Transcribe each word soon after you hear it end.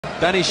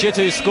Danny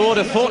Shittu scored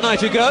a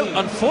fortnight ago,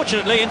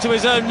 unfortunately into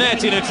his own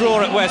net in a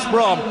draw at West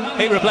Brom.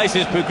 He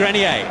replaces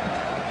Pougrenier.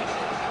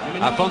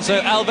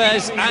 Alphonso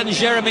Alves and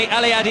Jeremy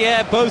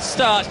Aliadier both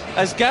start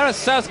as Gareth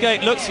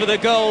Southgate looks for the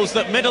goals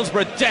that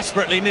Middlesbrough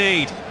desperately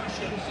need.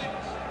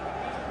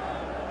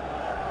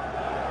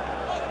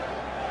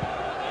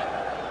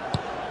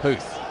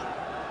 Huth.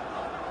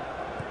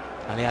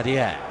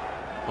 Aliadier.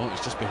 Oh,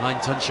 it's just behind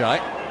Tunchai.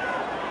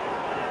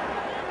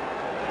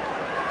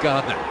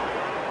 Gardner.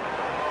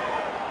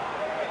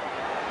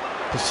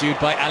 Pursued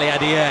by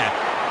Aliadier.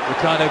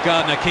 Ricardo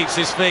Gardner keeps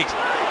his feet.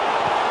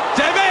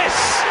 Davies!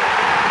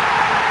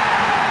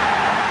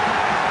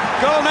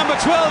 Goal number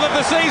 12 of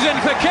the season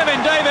for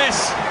Kevin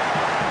Davies.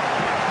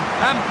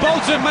 And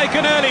Bolton make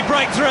an early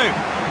breakthrough.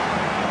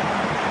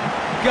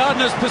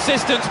 Gardner's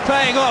persistence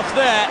paying off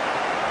there.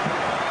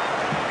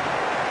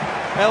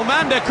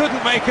 Elmander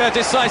couldn't make a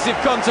decisive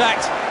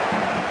contact.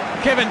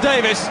 Kevin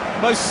Davies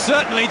most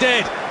certainly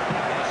did.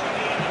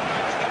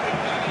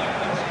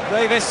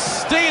 Davies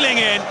stealing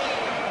in.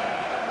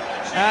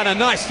 And a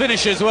nice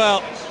finish as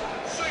well.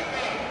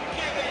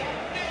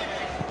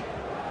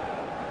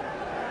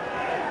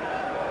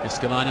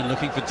 Iskalainen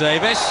looking for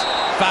Davies.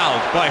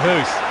 Fouled by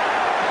Huth.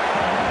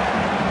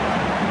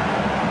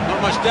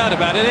 Not much doubt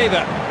about it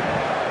either.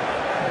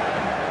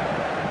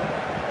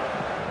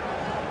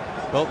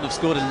 Bolton have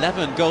scored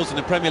 11 goals in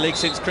the Premier League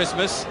since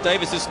Christmas.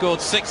 Davies has scored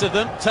 6 of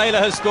them. Taylor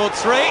has scored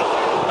 3.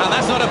 And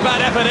that's not a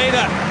bad effort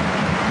either.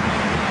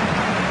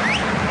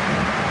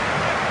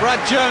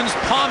 Brad Jones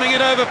palming it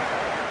over.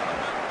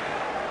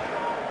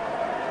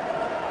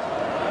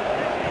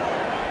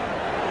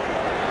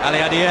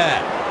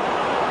 Aliadier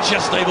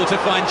just able to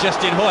find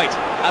Justin Hoyt.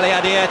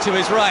 Aliadier to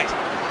his right.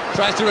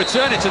 Tries to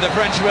return it to the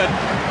Frenchman.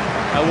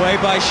 Away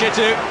by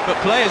Shittu, but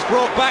play is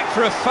brought back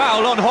for a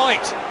foul on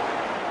Hoyt.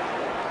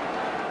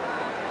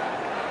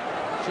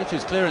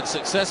 Shittu's clearance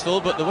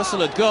successful, but the whistle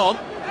had gone.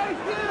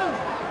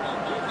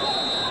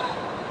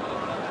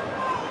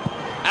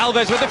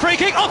 Alves with the free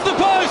kick off the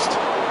post.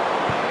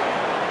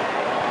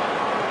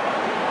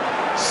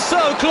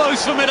 So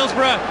close for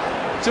Middlesbrough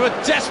to a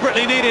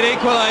desperately needed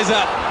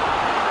equaliser.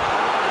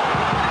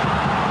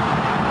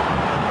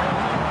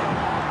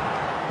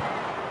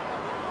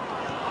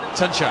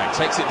 Tunchai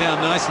takes it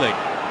down nicely.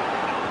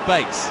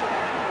 Bates.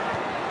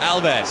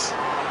 Alves.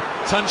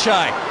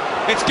 Tunchai.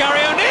 It's Gary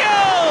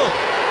O'Neill!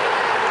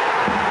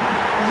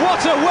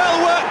 What a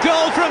well-worked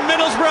goal from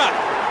Middlesbrough.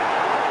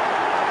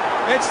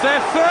 It's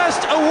their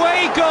first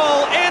away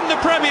goal in the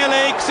Premier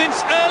League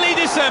since early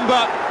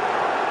December.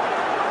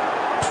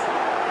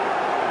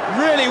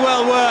 Really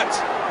well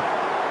worked.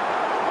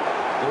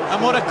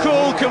 And what a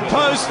cool,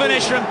 composed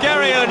finish from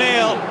Gary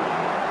O'Neill,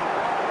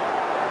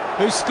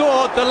 who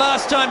scored the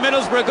last time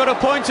Middlesbrough got a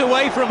point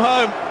away from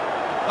home.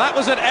 That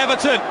was at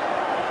Everton.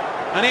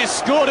 And he has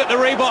scored at the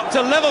Reebok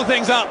to level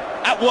things up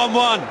at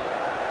 1-1.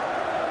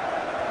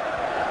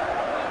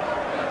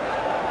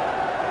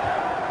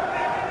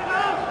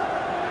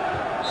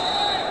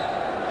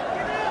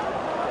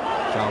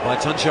 Foul by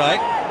Tunchai.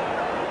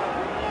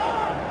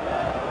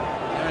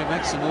 Gary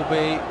Maxim will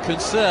be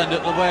concerned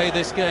at the way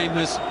this game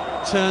has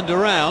turned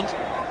around.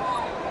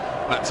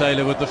 Matt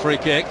Taylor with the free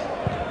kick.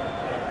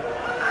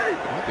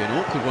 Might be an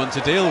awkward one to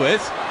deal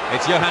with.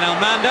 It's Johan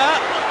Elmander.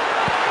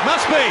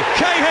 Must be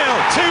Cahill.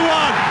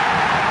 2-1.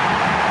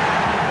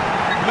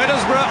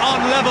 Middlesbrough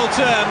on level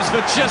terms for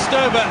just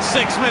over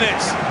 6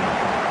 minutes.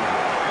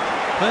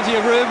 Plenty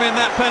of room in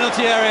that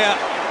penalty area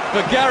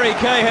for Gary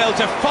Cahill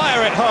to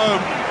fire it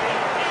home.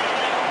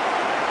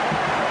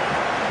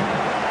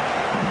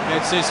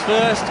 It's his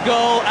first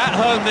goal at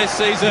home this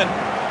season.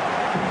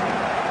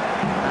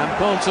 And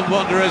Bolton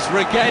Wanderers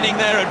regaining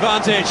their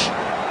advantage.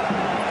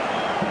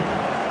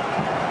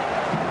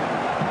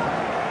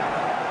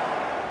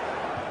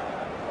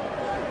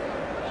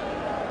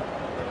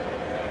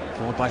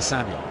 Forward by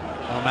Samuel.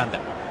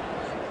 Elmander.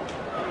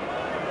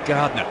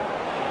 Gardner.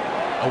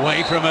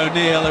 Away from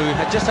O'Neill, who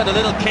had just had a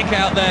little kick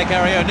out there,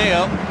 Gary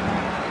O'Neill.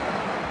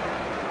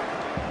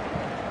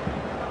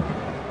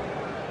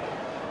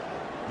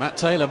 Matt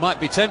Taylor might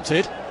be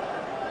tempted.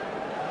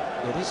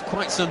 It is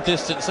quite some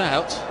distance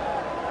out.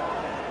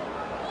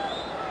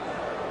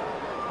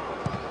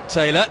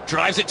 Taylor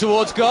drives it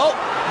towards goal.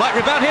 Might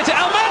rebound here to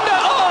Elmander.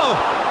 Oh!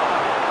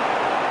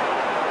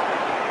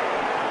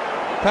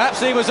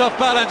 Perhaps he was off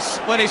balance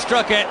when he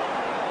struck it.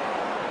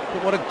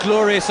 But what a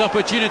glorious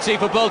opportunity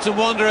for Bolton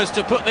Wanderers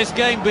to put this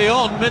game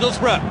beyond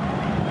Middlesbrough.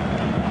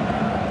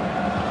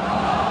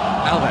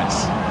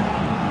 Alves.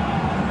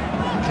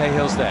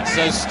 Cahill's there.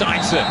 So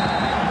Steinson.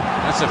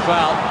 That's a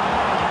foul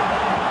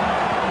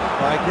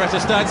by Greta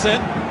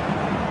Steinson.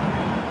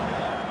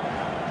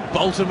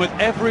 Bolton with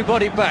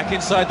everybody back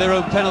inside their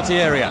own penalty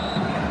area.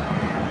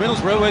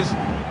 Middlesbrough with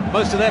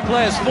most of their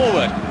players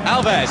forward.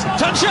 Alves.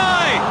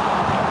 Tunchai!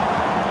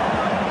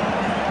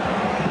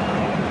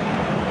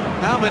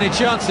 How many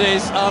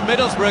chances are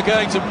Middlesbrough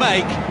going to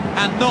make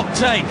and not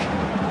take?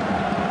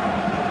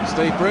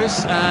 Steve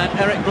Bruce and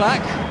Eric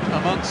Black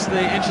amongst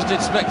the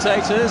interested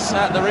spectators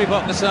at the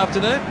Reebok this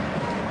afternoon.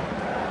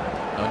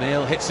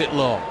 O'Neill hits it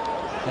long.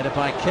 Headed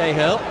by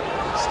Cahill.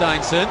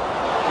 Steinson.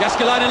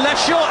 Jääskeläinen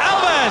left short.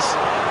 Alves!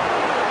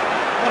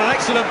 What an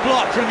excellent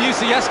block from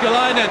Jussi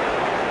Jääskeläinen.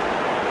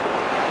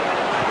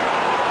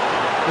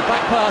 The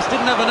back pass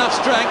didn't have enough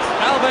strength.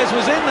 Alves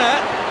was in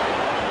there.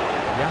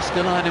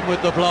 Jääskeläinen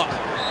with the block.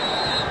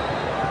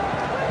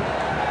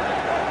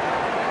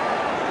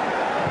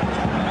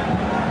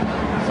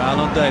 Foul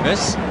on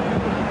Davies.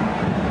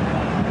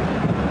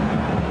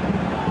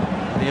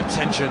 The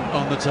attention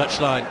on the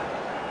touchline.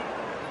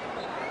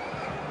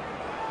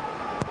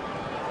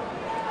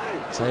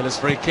 Taylor's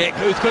free kick.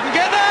 Huth couldn't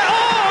get there.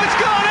 Oh, it's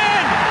gone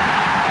in!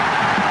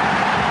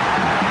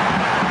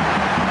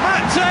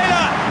 Matt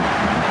Taylor!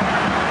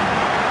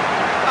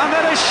 And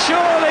that has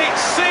surely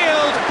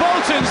sealed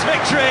Bolton's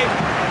victory.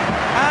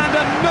 And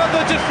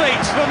another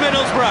defeat for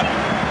Middlesbrough.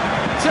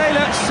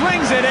 Taylor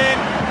swings it in.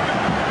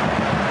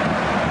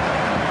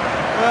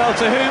 Well,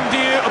 to whom do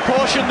you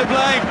apportion the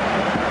blame?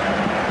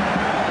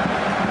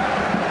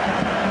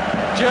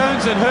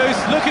 Jones and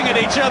Huth looking at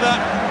each other,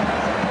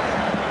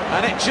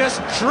 and it just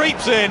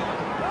creeps in.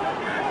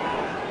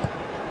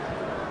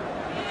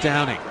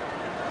 Downing.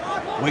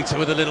 Waiter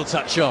with a little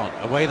touch on.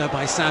 Away though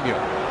by Samuel.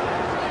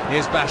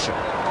 Here's Basham.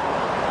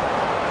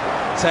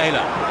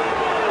 Taylor.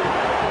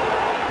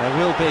 There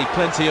will be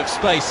plenty of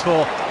space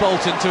for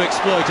Bolton to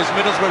exploit as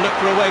Middlesbrough look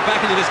for a way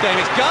back into this game.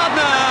 It's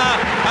Gardner!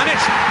 And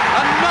it's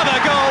another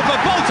goal for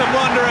Bolton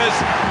Wanderers.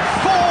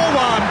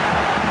 4-1.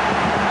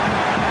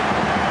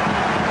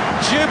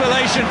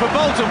 Jubilation for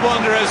Bolton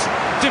Wanderers,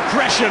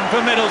 depression for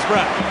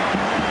Middlesbrough.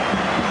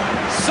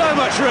 So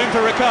much room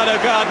for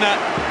Ricardo Gardner,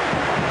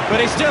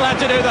 but he still had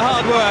to do the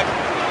hard work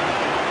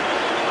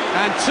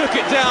and took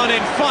it down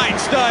in fine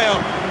style.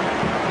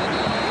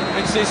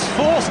 It's his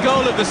 4th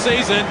goal of the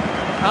season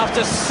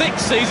after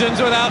 6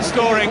 seasons without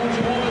scoring.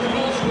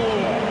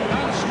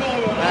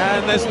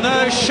 And there's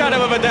no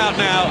shadow of a doubt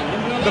now,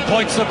 the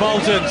points are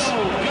Bolton's.